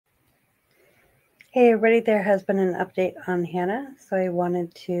Hey everybody, there has been an update on Hannah, so I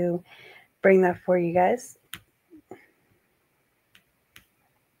wanted to bring that for you guys.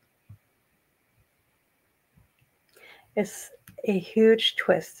 It's a huge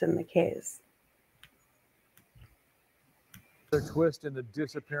twist in the case. The twist in the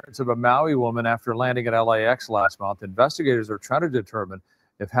disappearance of a Maui woman after landing at LAX last month. Investigators are trying to determine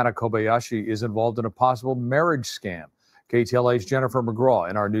if Hannah Kobayashi is involved in a possible marriage scam. KTLA's Jennifer McGraw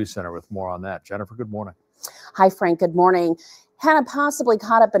in our news center with more on that. Jennifer, good morning. Hi, Frank. Good morning. Hannah possibly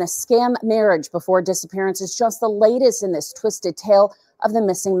caught up in a scam marriage before disappearance is just the latest in this twisted tale of the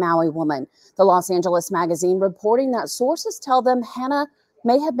missing Maui woman. The Los Angeles Magazine reporting that sources tell them Hannah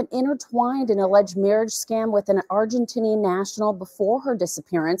may have been intertwined in an alleged marriage scam with an Argentinian national before her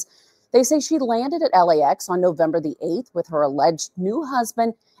disappearance. They say she landed at LAX on November the 8th with her alleged new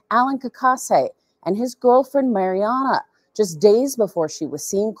husband, Alan Kakase, and his girlfriend, Mariana, just days before she was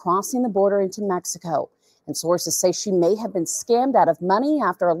seen crossing the border into Mexico. And sources say she may have been scammed out of money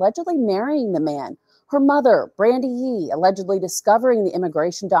after allegedly marrying the man. Her mother, Brandy Yee, allegedly discovering the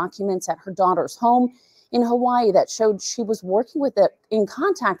immigration documents at her daughter's home in Hawaii that showed she was working in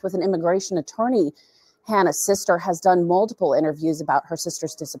contact with an immigration attorney. Hannah's sister has done multiple interviews about her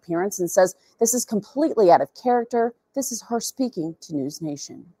sister's disappearance and says this is completely out of character. This is her speaking to News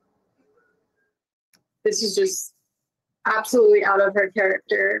Nation. This is just absolutely out of her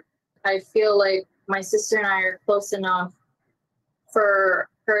character. I feel like my sister and I are close enough for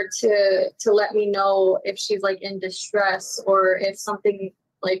her to let me know if she's like in distress or if something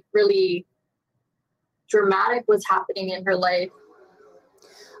like really dramatic was happening in her life.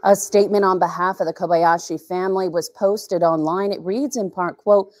 A statement on behalf of the Kobayashi family was posted online. It reads in part,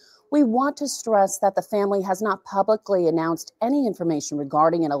 quote, "We want to stress that the family has not publicly announced any information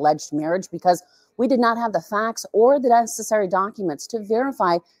regarding an alleged marriage because we did not have the facts or the necessary documents to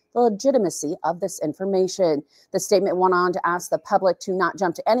verify the legitimacy of this information." The statement went on to ask the public to not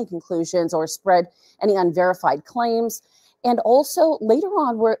jump to any conclusions or spread any unverified claims. And also later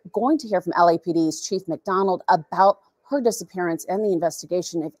on, we're going to hear from LAPD's Chief McDonald about her disappearance and the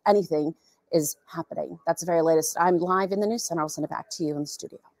investigation if anything is happening. That's the very latest. I'm live in the News Center. I'll send it back to you in the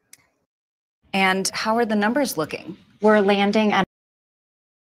studio. And how are the numbers looking? We're landing at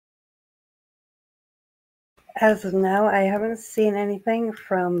As of now, I haven't seen anything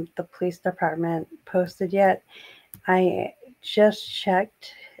from the police department posted yet. I just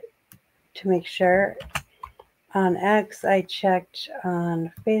checked to make sure on X. I checked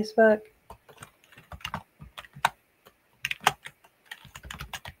on Facebook.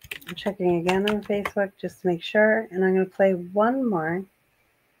 I'm checking again on Facebook just to make sure, and I'm going to play one more.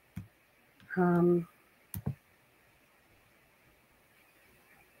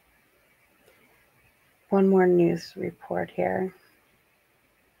 One more news report here.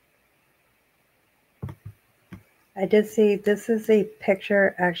 I did see this is a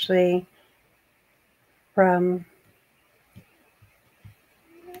picture actually from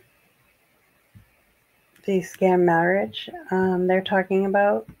the scam marriage they're talking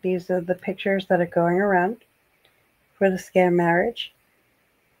about. These are the pictures that are going around for the scam marriage.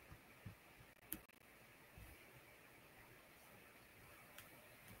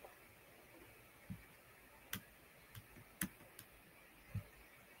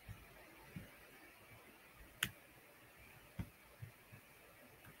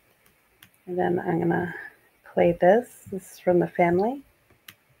 And then I'm going to play this. This is from the family.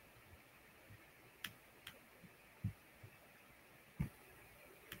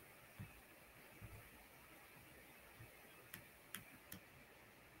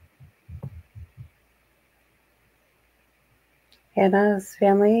 Hannah's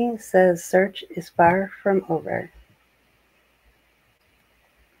family says search is far from over.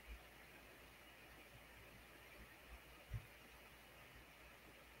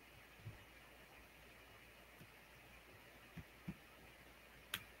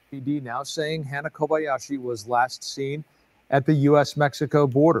 PD now saying Hannah Kobayashi was last seen at the U.S.-Mexico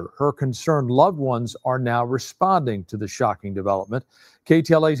border. Her concerned loved ones are now responding to the shocking development.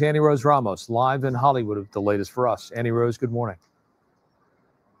 KTLA's Annie Rose Ramos live in Hollywood with the latest for us. Annie Rose, good morning.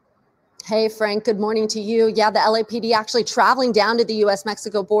 Hey, Frank, good morning to you. Yeah, the LAPD actually traveling down to the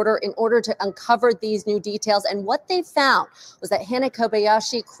U.S.-Mexico border in order to uncover these new details. And what they found was that Hannah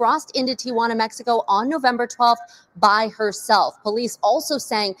Kobayashi crossed into Tijuana, Mexico on November 12th by herself. Police also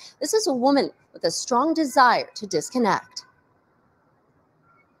saying this is a woman with a strong desire to disconnect.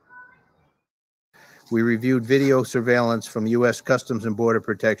 We reviewed video surveillance from U.S. Customs and Border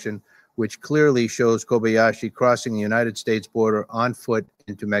Protection, which clearly shows Kobayashi crossing the United States border on foot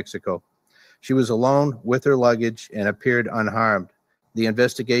into Mexico. She was alone with her luggage and appeared unharmed. the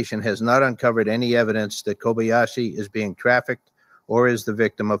investigation has not uncovered any evidence that Kobayashi is being trafficked or is the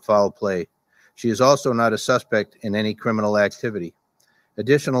victim of foul play. She is also not a suspect in any criminal activity.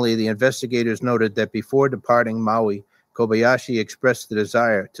 Additionally, the investigators noted that before departing Maui, Kobayashi expressed the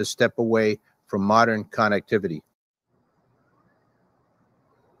desire to step away from modern connectivity.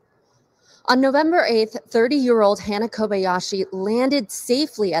 On November 8th, 30-year-old Hana Kobayashi landed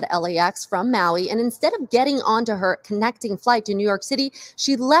safely at LAX from Maui, and instead of getting onto her connecting flight to New York City,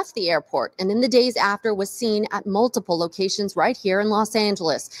 she left the airport and in the days after was seen at multiple locations right here in Los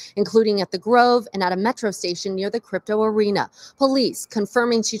Angeles, including at the Grove and at a metro station near the Crypto Arena. Police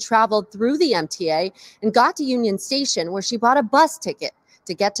confirming she traveled through the MTA and got to Union Station, where she bought a bus ticket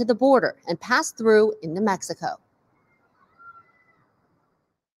to get to the border and pass through into Mexico.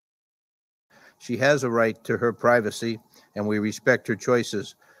 She has a right to her privacy, and we respect her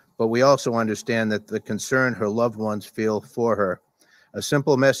choices, but we also understand that the concern her loved ones feel for her. A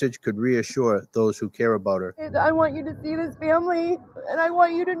simple message could reassure those who care about her. I want you to see this family, and I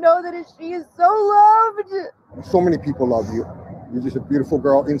want you to know that she is so loved. So many people love you. You're just a beautiful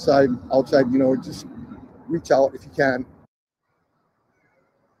girl, inside, outside, just reach out if you can.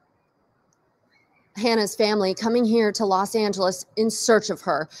 Hana's family coming here to Los Angeles in search of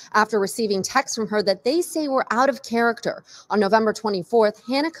her after receiving texts from her that they say were out of character. On November 24th,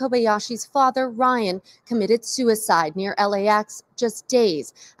 Hana Kobayashi's father, Ryan, committed suicide near LAX just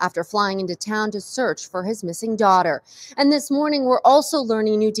days after flying into town to search for his missing daughter. And this morning, we're also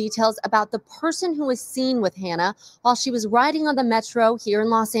learning new details about the person who was seen with Hana while she was riding on the metro here in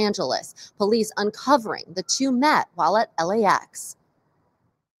Los Angeles. Police uncovering the two met while at LAX.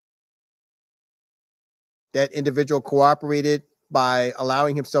 That individual cooperated by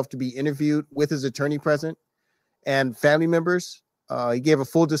allowing himself to be interviewed with his attorney present and family members. He gave a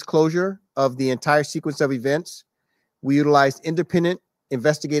full disclosure of the entire sequence of events. We utilized independent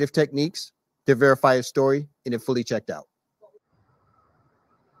investigative techniques to verify his story, and it fully checked out.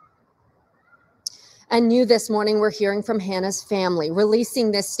 And new this morning, we're hearing from Hana's family,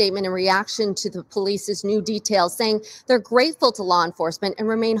 releasing this statement in reaction to the police's new details, saying they're grateful to law enforcement and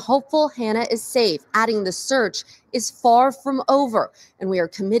remain hopeful Hana is safe, adding the search is far from over, and we are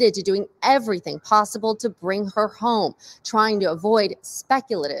committed to doing everything possible to bring her home, trying to avoid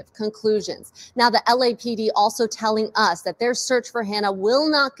speculative conclusions. Now, the LAPD also telling us that their search for Hana will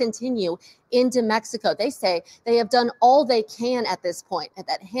not continue into Mexico. They say they have done all they can at this point, and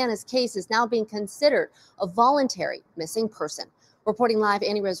that Hana's case is now being considered a voluntary missing person. Reporting live,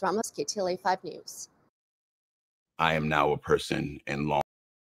 Annie Rose Ramos, KTLA 5 News. I am now a person in law.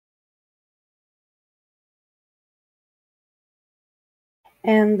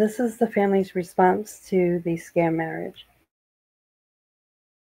 And this is the family's response to the scam marriage.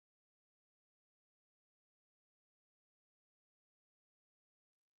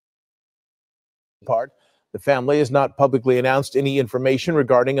 Part. The family has not publicly announced any information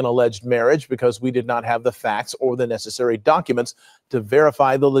regarding an alleged marriage because we did not have the facts or the necessary documents to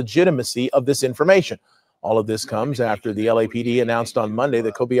verify the legitimacy of this information. All of this comes after the LAPD announced on Monday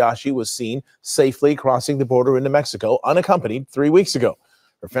that Kobayashi was seen safely crossing the border into Mexico unaccompanied 3 weeks ago.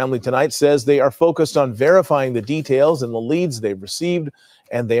 Her family tonight says they are focused on verifying the details and the leads they've received,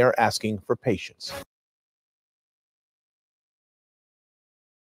 and they are asking for patience.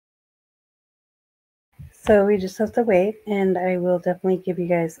 So we just have to wait, and I will definitely give you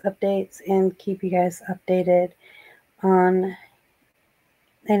guys updates and keep you guys updated on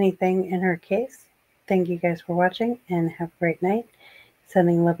anything in her case. Thank you guys for watching, and have a great night.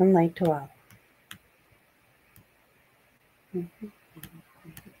 Sending love and light to all.